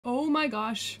Oh my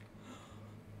gosh.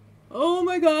 Oh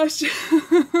my gosh.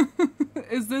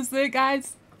 Is this it,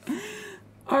 guys?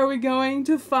 Are we going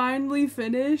to finally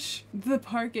finish the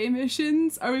Parque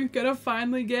missions? Are we gonna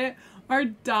finally get our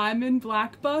diamond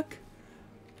Blackbuck?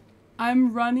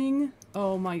 I'm running.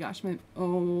 Oh my gosh,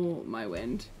 my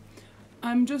wind.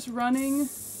 I'm just running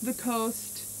the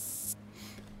coast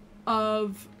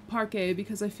of Parque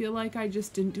because I feel like I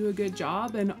just didn't do a good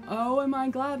job, and oh, am I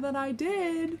glad that I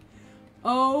did.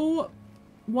 Oh,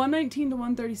 119 to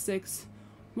 136.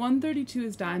 132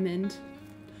 is diamond.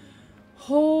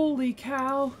 Holy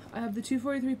cow. I have the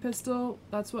 243 pistol.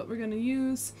 That's what we're gonna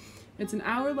use. It's an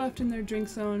hour left in their drink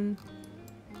zone.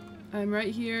 I'm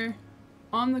right here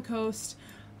on the coast.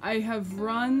 I have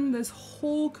run this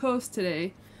whole coast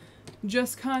today.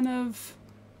 Just kind of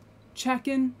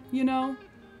checking, you know?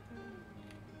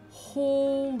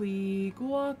 Holy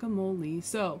guacamole.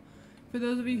 So, for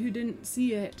those of you who didn't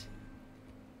see it,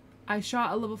 I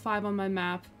shot a level 5 on my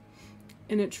map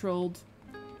and it trolled.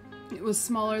 It was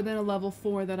smaller than a level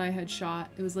 4 that I had shot.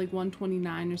 It was like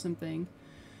 129 or something.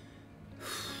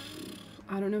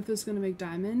 I don't know if this is gonna make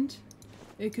diamond.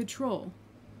 It could troll,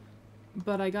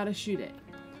 but I gotta shoot it.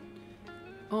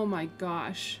 Oh my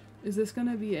gosh. Is this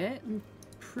gonna be it? I'm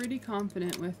pretty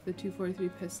confident with the 243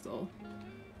 pistol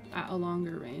at a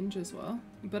longer range as well.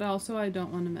 But also I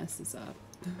don't want to mess this up.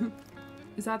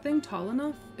 Is that thing tall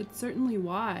enough? It's certainly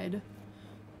wide,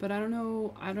 but I don't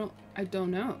know. I don't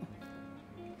know.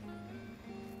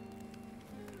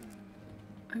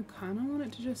 I kind of want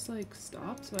it to just like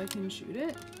stop so I can shoot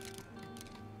it.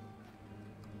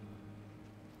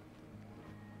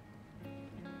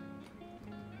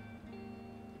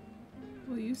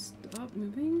 Will you stop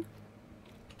moving?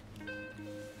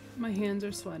 My hands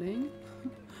are sweating.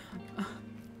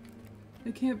 I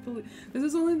can't believe this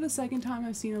is only the second time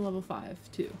I've seen a level 5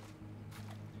 too.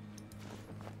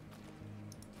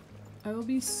 I will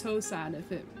be so sad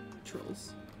if it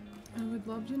trolls. I would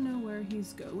love to know where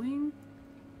he's going.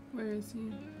 Where is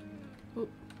he? Oh.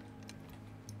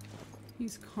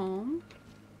 He's calm.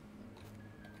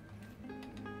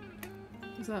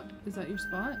 Is that your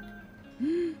spot?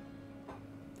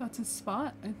 That's his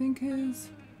spot. I think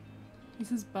is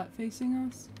his butt facing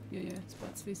us? Yeah, his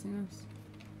butt's facing us.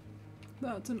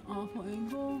 That's an awful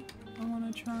angle. I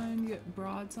want to try and get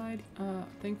broadside.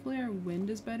 Thankfully our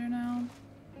wind is better now.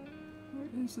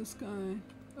 Where is this guy?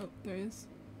 Oh, there he is.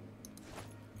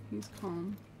 He's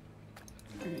calm.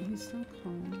 Alright, he's still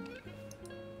calm.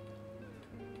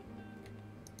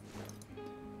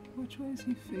 Which way is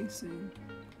he facing?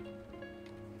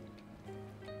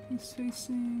 He's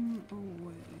facing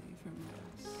away from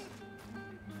us.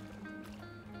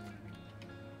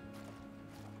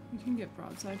 We can get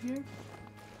broadside here.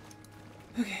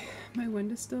 Okay, my wind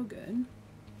is still good,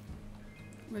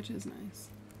 which is nice.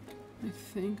 I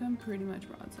think I'm pretty much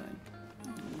broadside.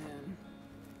 Oh man.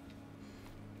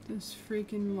 This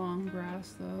freaking long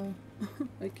grass though.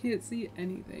 I can't see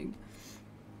anything.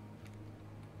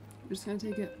 I'm just gonna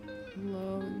take it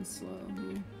low and slow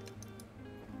here.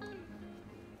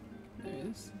 There it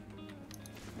is.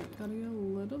 Right, gotta get a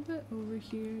little bit over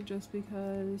here just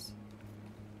because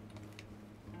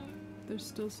there's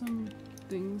still some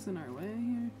things in our way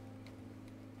here.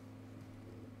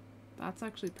 That's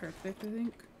actually perfect, I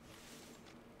think.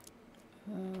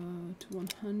 To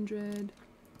 100.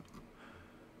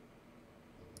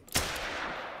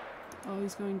 Oh,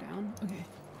 he's going down? Okay.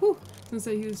 Whew! I was gonna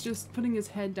say he was just putting his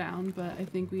head down, but I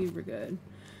think we were good.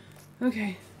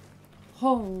 Okay.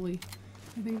 Holy.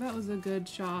 I think that was a good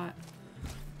shot.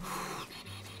 Oh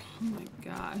my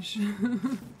gosh.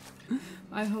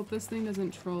 I hope this thing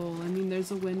doesn't troll. I mean,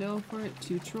 there's a window for it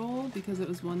to troll because it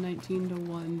was 119 to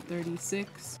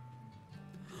 136.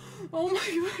 Oh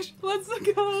my gosh, let's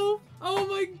go! Oh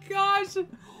my gosh!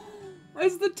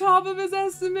 It's the top of his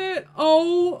estimate!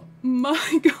 Oh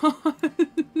my gosh!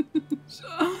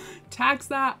 Tax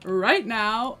that right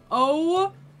now!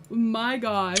 Oh my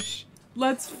gosh!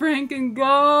 Let's franken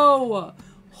go!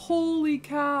 Holy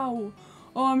cow!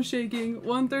 Oh, I'm shaking.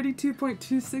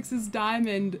 132.26 is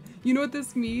diamond. You know what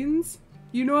this means?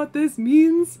 You know what this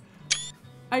means?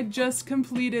 I just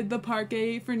completed the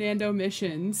Parque Fernando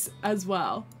missions as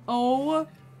well. Oh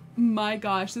my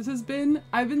gosh, I've been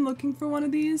looking for one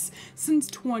of these since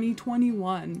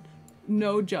 2021.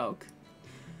 No joke.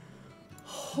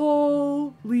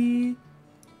 Holy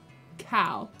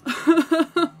cow.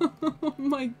 Oh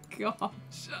my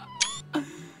gosh.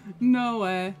 No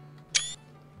way.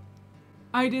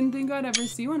 I didn't think I'd ever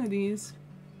see one of these.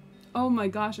 Oh my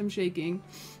gosh, I'm shaking.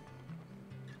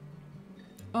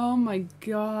 Oh my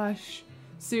gosh.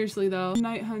 Seriously though.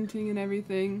 Night hunting and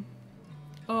everything.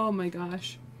 Oh my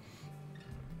gosh.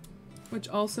 which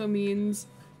also means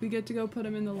we get to go put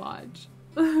him in the lodge.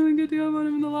 We get to go put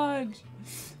him in the lodge.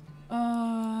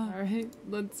 Alright,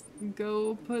 let's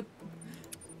go put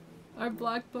our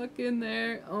Blackbuck in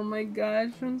there. Oh my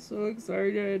gosh, I'm so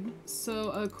excited.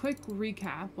 So a quick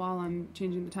recap while I'm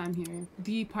changing the time here.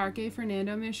 The Parque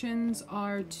Fernando missions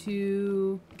are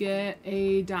to get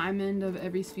a diamond of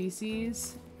every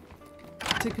species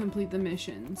to complete the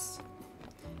missions.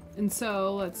 And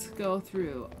so let's go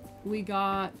through. We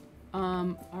got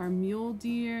our mule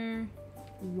deer,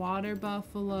 water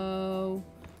buffalo,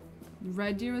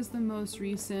 red deer was the most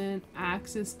recent,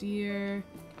 axis deer,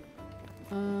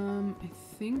 I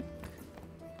think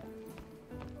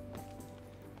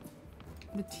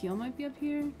the teal might be up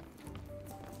here.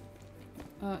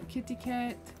 Kitty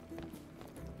cat,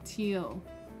 teal.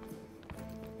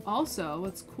 Also,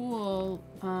 what's cool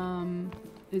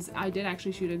is I did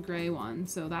actually shoot a gray one,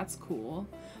 so that's cool.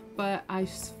 But I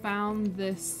found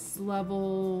this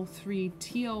level 3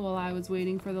 teal while I was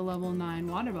waiting for the level 9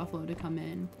 water buffalo to come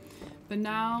in. But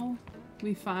now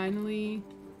we finally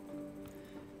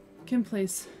can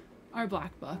place our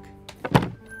Blackbuck.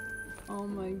 Oh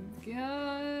my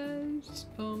gosh.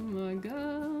 Oh my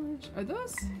gosh. Are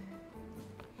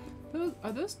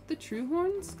those the true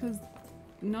horns? Because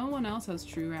no one else has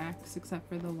true racks except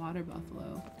for the water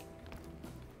buffalo.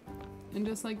 And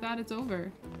just like that, it's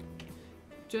over.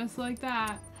 Just like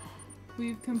that,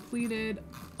 we've completed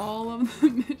all of the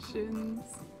missions.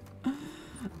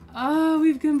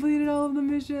 We've completed all of the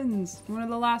missions. One of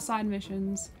the last side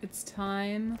missions. It's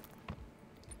time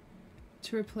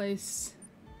to replace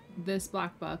this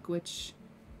Blackbuck, which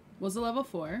was a level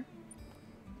 4,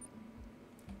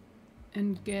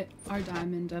 and get our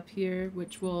diamond up here,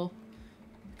 which will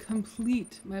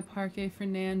complete my Parque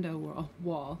Fernando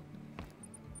wall.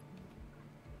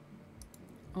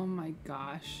 Oh my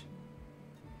gosh.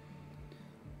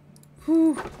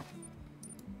 Whew.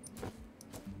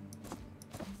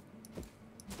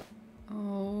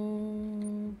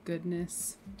 Oh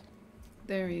goodness.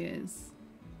 There he is.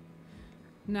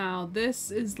 Now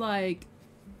this is like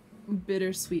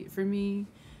bittersweet for me.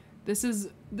 This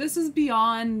is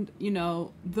beyond, you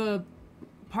know, the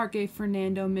Parque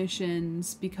Fernando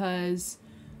missions because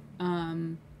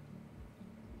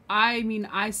I mean,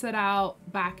 I set out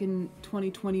back in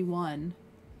 2021.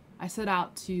 I set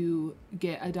out to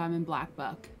get a diamond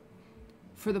Blackbuck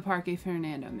for the Parque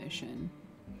Fernando mission.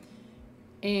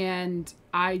 And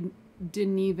I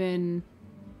didn't even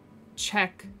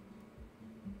check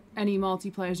any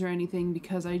multiplayers or anything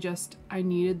because I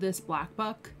needed this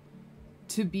Blackbuck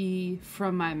to be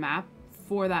from my map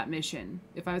for that mission.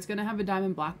 If I was going to have a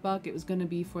diamond Blackbuck, it was going to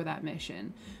be for that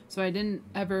mission. So I didn't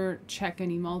ever check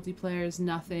any multiplayers,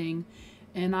 nothing.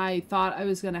 And I thought I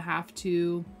was going to have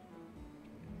to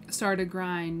start a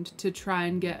grind to try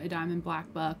and get a diamond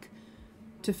Blackbuck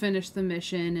to finish the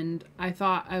mission. And I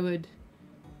thought I would,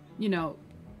 you know,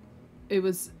 it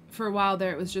was, for a while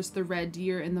there, it was just the red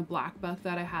deer and the Blackbuck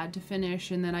that I had to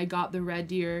finish. And then I got the red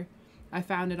deer. I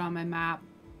found it on my map.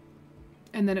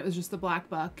 And then it was just the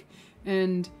Blackbuck.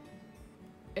 And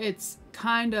it's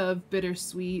kind of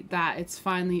bittersweet that it's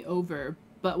finally over.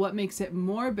 But what makes it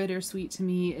more bittersweet to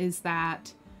me is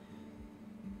that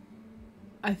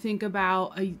I think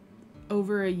about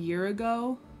over a year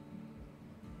ago,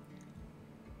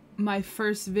 my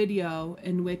first video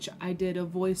in which I did a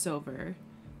voiceover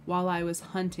while I was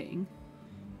hunting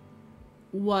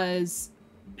was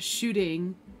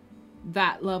shooting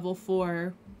that level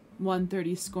 4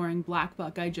 130 scoring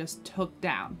Blackbuck I just took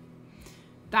down.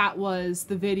 That was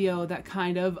the video that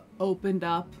kind of opened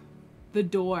up the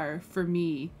door for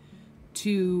me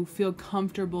to feel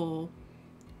comfortable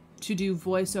to do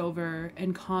voiceover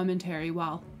and commentary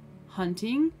while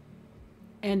hunting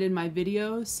and in my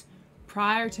videos.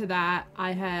 Prior to that,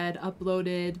 I had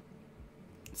uploaded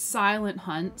silent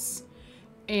hunts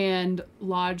and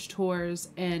lodge tours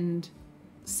and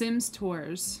Sims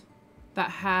tours that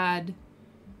had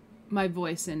my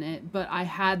voice in it, but I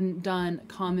hadn't done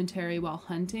commentary while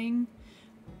hunting.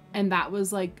 And that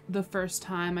was like the first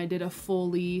time I did a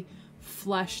fully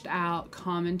fleshed out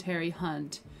commentary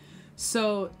hunt.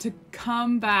 So to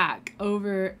come back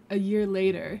over a year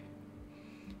later,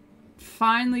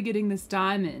 finally getting this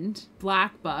diamond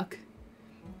Blackbuck,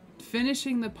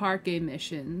 finishing the Parque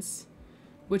missions,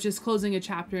 which is closing a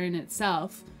chapter in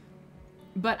itself,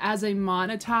 but as a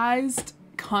monetized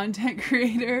content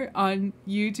creator on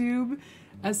YouTube,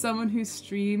 as someone who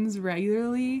streams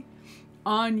regularly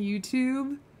on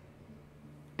YouTube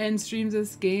and streams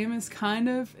this game, it's kind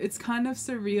of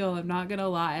surreal. I'm not gonna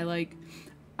lie. Like,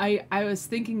 I was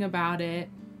thinking about it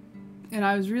and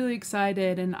I was really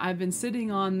excited, and I've been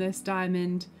sitting on this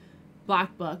diamond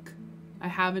Blackbuck. I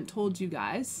haven't told you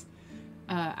guys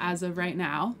as of right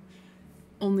now.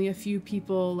 Only a few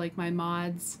people, like my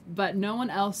mods, but no one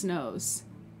else knows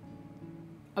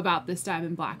about this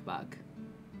diamond Blackbuck.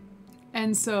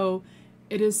 And so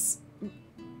it is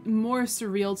more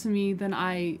surreal to me than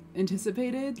I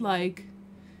anticipated. Like,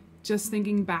 just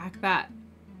thinking back that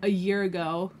a year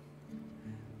ago,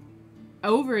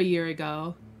 over a year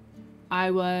ago, I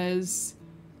was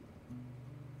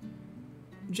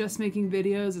just making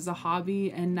videos as a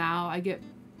hobby, and now I get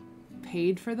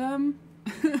paid for them.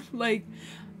 Like,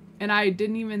 and I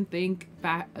didn't even think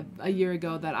back a year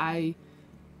ago that I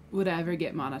would ever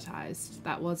get monetized.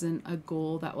 That wasn't a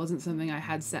goal. That wasn't something I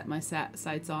had set my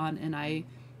sights on, and I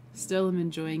still am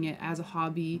enjoying it as a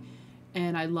hobby,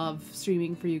 and I love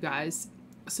streaming for you guys.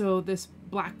 So this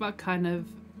Blackbuck kind of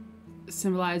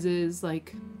symbolizes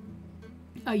like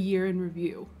a year in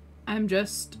review. I'm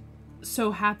just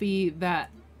so happy that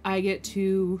I get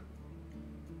to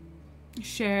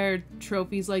share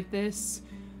trophies like this.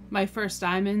 My first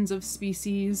diamonds of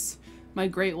species, my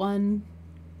great one.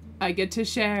 I get to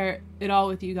share it all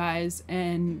with you guys,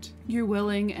 and you're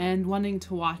willing and wanting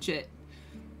to watch it,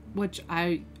 which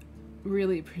I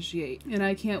really appreciate. And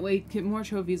I can't wait to get more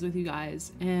trophies with you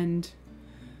guys. And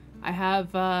I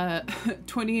have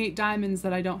 28 diamonds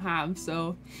that I don't have,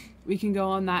 so we can go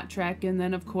on that trek. And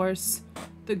then of course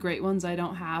the great ones I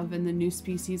don't have, and the new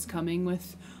species coming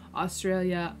with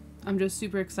Australia. I'm just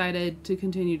super excited to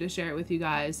continue to share it with you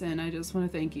guys, and I just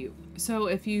want to thank you. So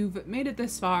if you've made it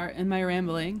this far in my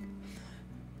rambling,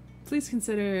 please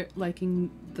consider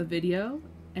liking the video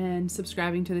and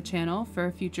subscribing to the channel for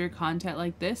future content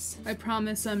like this. I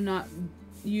promise I'm not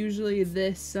usually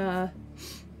this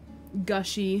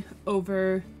gushy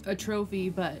over a trophy,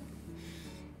 but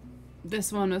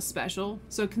this one was special.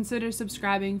 So consider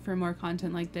subscribing for more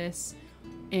content like this,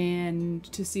 and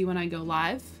to see when I go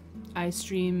live. I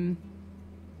stream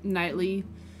nightly,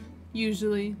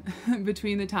 usually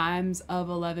between the times of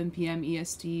 11 p.m.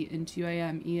 EST and 2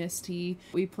 a.m. EST.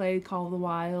 We play Call of the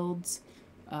Wilds,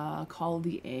 Call of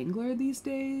the Angler these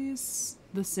days,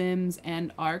 The Sims,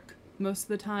 and Ark most of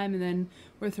the time, and then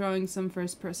we're throwing some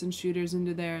first-person shooters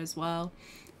into there as well.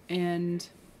 And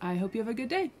I hope you have a good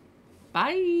day.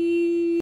 Bye!